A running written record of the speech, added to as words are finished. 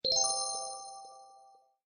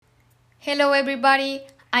Hello everybody,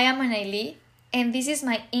 I am Anaili and this is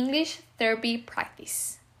my English therapy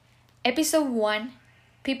practice. Episode 1,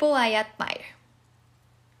 People I Admire.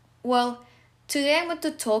 Well, today I'm going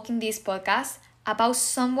to talk in this podcast about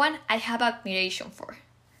someone I have admiration for.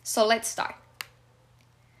 So let's start.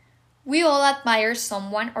 We all admire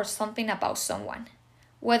someone or something about someone,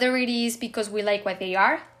 whether it is because we like what they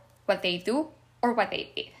are, what they do, or what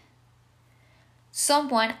they did.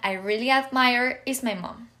 Someone I really admire is my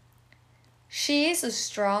mom. She is a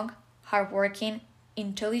strong, hardworking,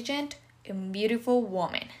 intelligent, and beautiful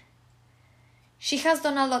woman. She has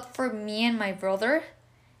done a lot for me and my brother,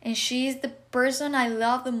 and she is the person I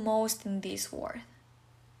love the most in this world.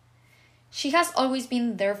 She has always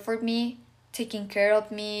been there for me, taking care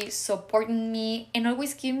of me, supporting me, and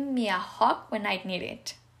always giving me a hug when I need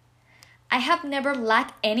it. I have never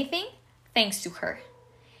lacked anything thanks to her.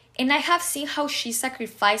 And I have seen how she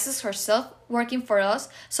sacrifices herself working for us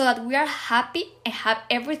so that we are happy and have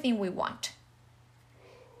everything we want.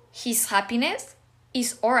 His happiness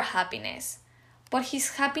is our happiness, but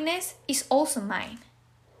his happiness is also mine.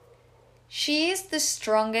 She is the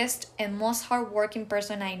strongest and most hardworking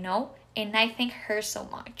person I know, and I thank her so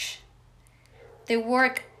much. The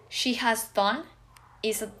work she has done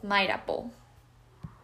is admirable.